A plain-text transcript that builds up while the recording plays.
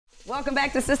Welcome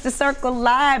back to Sister Circle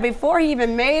Live. Before he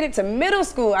even made it to middle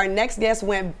school, our next guest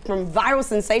went from viral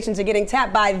sensation to getting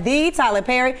tapped by the Tyler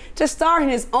Perry to star in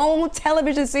his own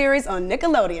television series on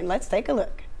Nickelodeon. Let's take a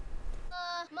look.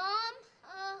 Mom,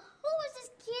 who is this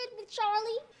kid with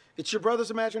Charlie? It's your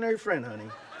brother's imaginary friend, honey.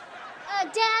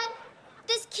 Dad,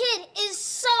 this kid is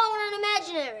so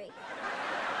unimaginary.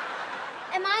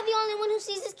 Am I the only one who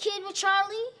sees this kid with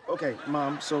Charlie? Okay,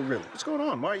 Mom, so really, what's going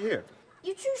on? Why are you here?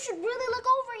 You two should really look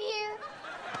over here.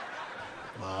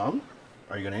 Mom,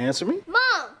 are you gonna answer me?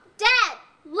 Mom, Dad,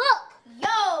 look.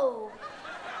 Yo.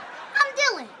 I'm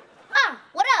Dylan. Mom,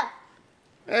 what up?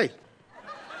 Hey.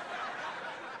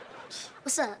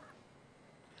 What's up?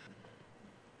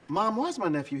 Mom, why is my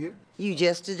nephew here? You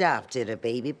just adopted a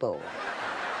baby boy.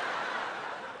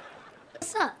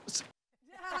 What's up?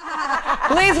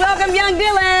 Please welcome young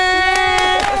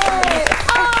Dylan.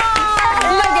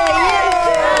 Look at you.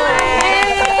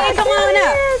 Hey, come on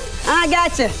up. I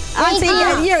got you. Auntie,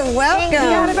 you're welcome. You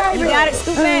got it, baby. You got it.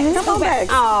 Scoop back. Come on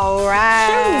back. All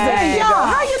right. There you go.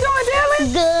 How you doing,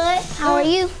 Dylan? Good. How are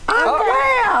you? I'm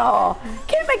well.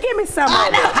 Give me some of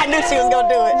it. I knew she was going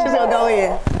to do it. She's going to go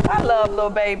in. I love little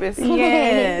babies.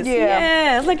 Yes, Yeah.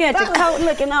 yes. Look at your coat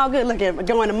looking all good. Look at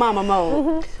going to mama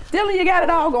mode. Dylan, you got it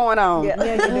all going on. Yeah,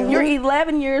 you do. You're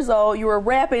 11 years old, you were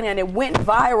rapping and it went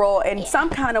viral, and some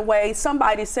kind of way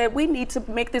somebody said we need to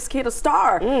make this kid a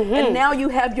star. And now you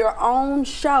have your own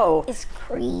show. It's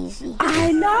crazy.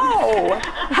 I know.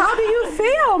 How do you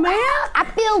feel, man? I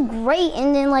feel great,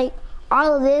 and then like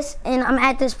all of this, and I'm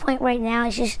at this point right now.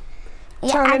 It's just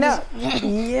Turn it up.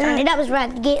 Turn it up. It's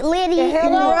about to get litty.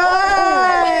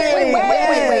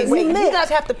 Wait. You guys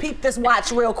have to peep this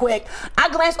watch real quick. I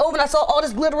glanced over and I saw all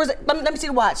this glitter. Let me see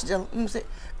the watch, Jill. Let me see.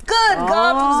 Good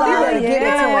God, I'm sorry. Wait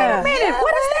a minute.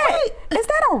 What is that? Is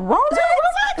that a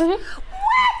Rolex?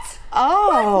 What?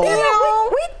 Oh.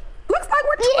 We looks like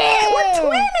we're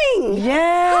twinning.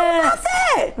 Yes. How about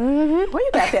that? Well,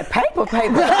 you got that paper.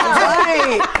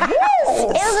 Right.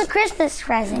 It was a Christmas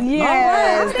present.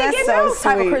 Yes, that's so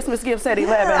type of sweet. Christmas gifts at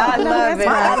 11. I love it.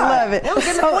 I love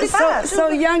it. So,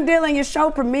 Young. Young Dylan, your show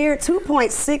premiered,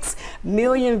 2.6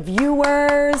 million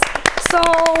viewers. So,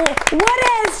 what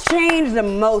has changed the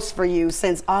most for you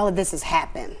since all of this has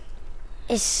happened?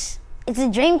 It's a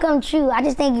dream come true. I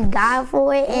just thank you God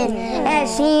for it, and it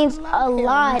has changed a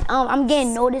lot. I'm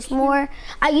getting noticed more.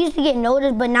 I used to get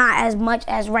noticed, but not as much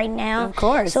as right now. Of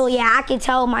course. So yeah, I can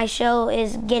tell my show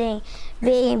is getting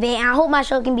big and big. And I hope my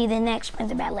show can be the next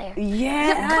Prince of Bel-Air.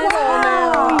 Yeah. Come on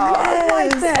now. I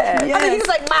like that. Yes. I mean, he was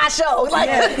like my show. Like,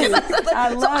 I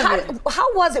love it.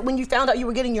 How was it when you found out you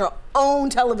were getting your own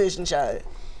television show?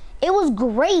 It was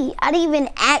great. I didn't even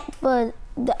act for.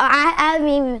 I haven't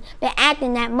even been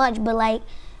acting that much, but like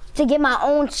to get my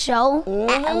own show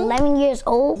at 11 years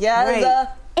old, Yes.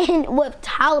 and with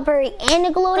Tyler Perry and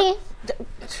Nickelodeon, you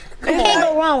can't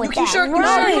go wrong with You that. sure You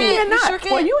can't. sure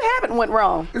can. Well, you haven't went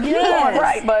wrong. You're going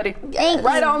right, buddy. Thank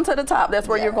Right you. on to the top. That's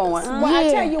where you're going. Well,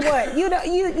 I tell you what,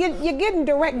 you're getting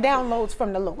direct downloads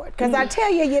from the Lord. Because I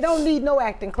tell you, you don't need no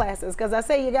acting classes. Because I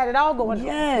say you got it all going on.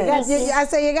 Yes. I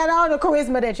say you got all the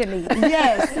charisma that you need.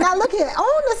 Yes. Now look here,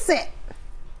 on the set,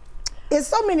 it's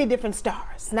so many different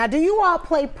stars. Now, do you all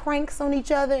play pranks on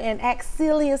each other and act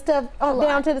silly and stuff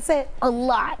down to the set? A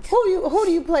lot. Who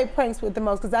do you play pranks with the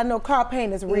most? Because I know Carl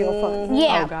Payne is real funny.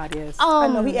 Yeah. Oh, God, yes. I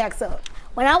know he acts up.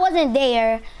 When I wasn't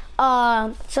there,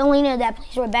 Selena that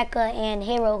plays Rebecca and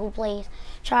Hero who plays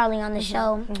Charlie on the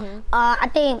show, I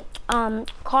think Mr.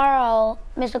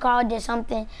 Carl did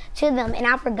something to them and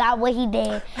I forgot what he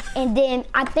did. And then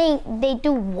I think they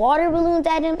threw water balloons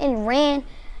at him and ran.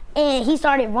 And he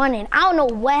started running. I don't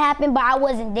know what happened, but I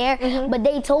wasn't there. But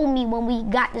they told me when we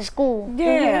got to school.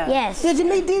 Yeah. Yes. Did you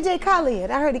meet DJ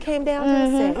Khaled? I heard he came down to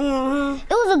the set.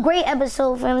 It was a great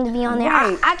episode for him to be on there.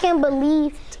 Right. I can't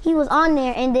believe he was on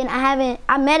there. And then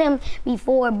I met him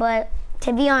before, but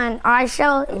to be on our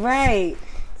show, Right.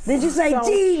 Did you say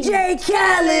DJ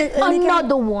Khaled?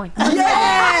 another one.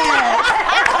 Yeah.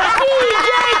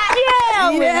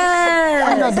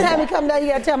 Yes. Next time he come down, you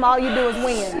gotta tell him all you do is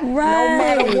win. Right. No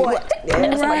matter what.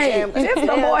 Right. This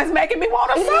little boy's making me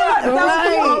want to son.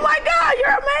 Right. Oh my God,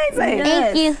 you're amazing.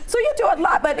 Thank you. So you do a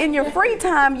lot, but in your free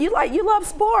time, you love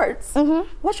sports.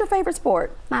 What's your favorite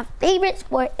sport? My favorite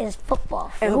sport is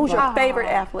football. And who's your favorite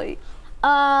athlete?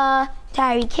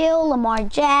 Tyreek Hill, Lamar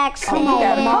Jackson. You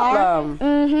got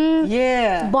them.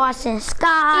 Yeah. Boston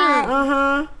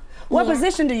Scott. What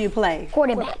position do you play?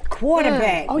 Quarterback.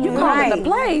 Quarterback. Oh, you calling the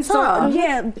plays, huh?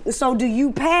 Yeah. So do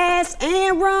you pass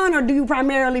and run, or do you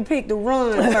primarily pick the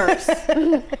run first?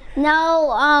 No,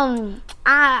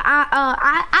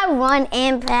 I run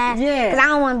and pass. Yeah. Cause I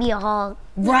don't want to be a hog.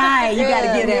 Right, you got to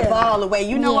get that ball away.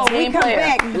 You know what? When we Team come player.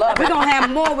 back, Love we're it. going to have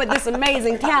more with this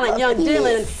amazing talent, young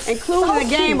Dylan, including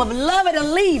the game of Love It or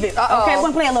Leave It. Okay, we're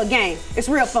going to play a little game. It's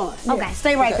real fun. Okay.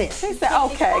 Stay right there. He said,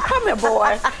 okay, come here,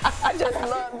 boy. I just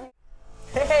love you.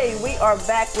 Hey, we are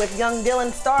back with young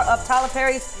Dylan, star of Tyler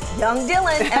Perry's Young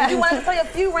Dylan, and we wanted to play a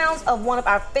few rounds of one of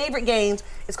our favorite games.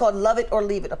 It's called Love It or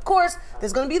Leave It. Of course,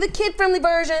 there's going to be the kid-friendly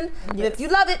version. If you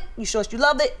love it, you show us you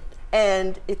love it,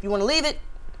 and if you want to leave it,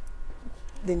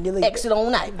 Then you leave exit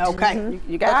on out. Okay.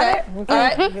 You got it? All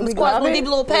right. Ms. Quaz, we'll give you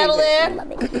a little paddle there. I'm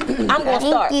going to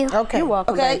start. Thank you. Okay. You're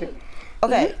welcome, Okay. baby.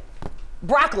 Okay.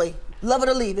 Broccoli, love it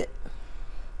or leave it.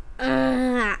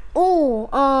 Broccoli's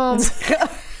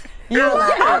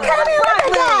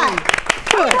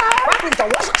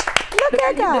delicious. Look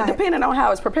at God. Depending on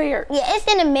how it's prepared. Yeah, it's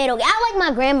in the middle. I like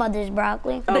my grandmother's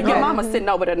broccoli. Your mama's sitting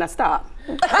over there. Now stop.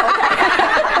 All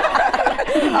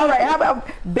right, how about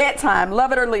bedtime?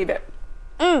 Love it or leave it?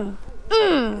 You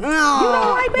don't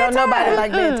like bedtime? Don't nobody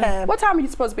like bedtime. What time are you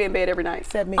supposed to be in bed every night?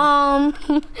 Except me.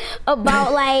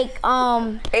 About like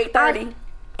 8:30.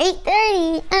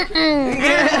 8:30. I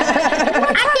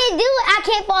can't do it. I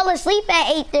can't fall asleep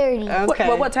at 8:30.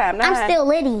 Okay. What time? 9? I'm still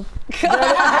litty. When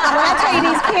I tell you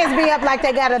these kids be up like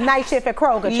they got a night shift at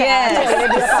Kroger, child.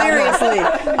 Yes, seriously.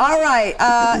 All right,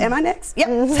 am I next?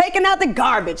 Yep. Taking out the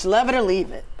garbage, love it or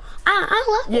leave it. I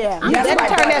love it. Yeah. That's Let me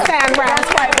right, turn that sound around.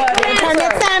 That's right, buddy. Turn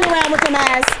that sound around with them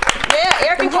eyes. Yeah,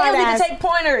 Eric and Hard Kayla need eyes. to take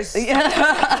pointers.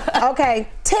 Okay.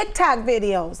 TikTok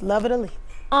videos, love it or leave it.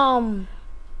 I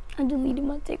deleted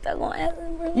my TikTok on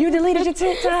accident. You deleted your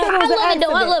TikTok? I love it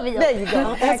though. I love it though. There you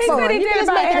go. He said he did it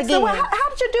by accident. Well, how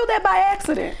did you do that by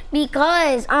accident?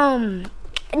 Because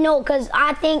no, because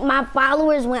I think my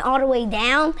followers went all the way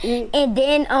down, and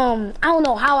then I don't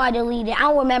know how I deleted. I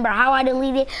don't remember how I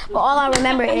deleted, but all I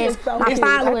remember is my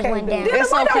followers went down. Dylan,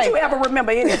 why don't you ever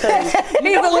remember anything?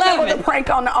 You don't remember the prank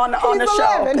on the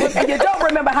show, 11. and you don't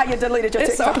remember how you deleted your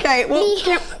It's TikTok. okay. Well,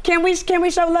 can we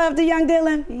show love to young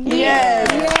Dylan? Yes.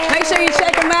 Make sure you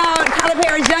check him out. Tyler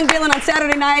Perry's Young Dylan on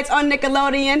Saturday nights on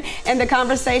Nickelodeon, and the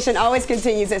conversation always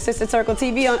continues at Sister Circle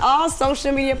TV on all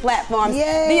social media platforms.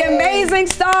 Yay. The amazing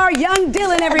star Young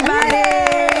Dylan, everybody.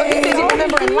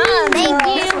 Remember in line.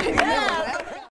 Thank you.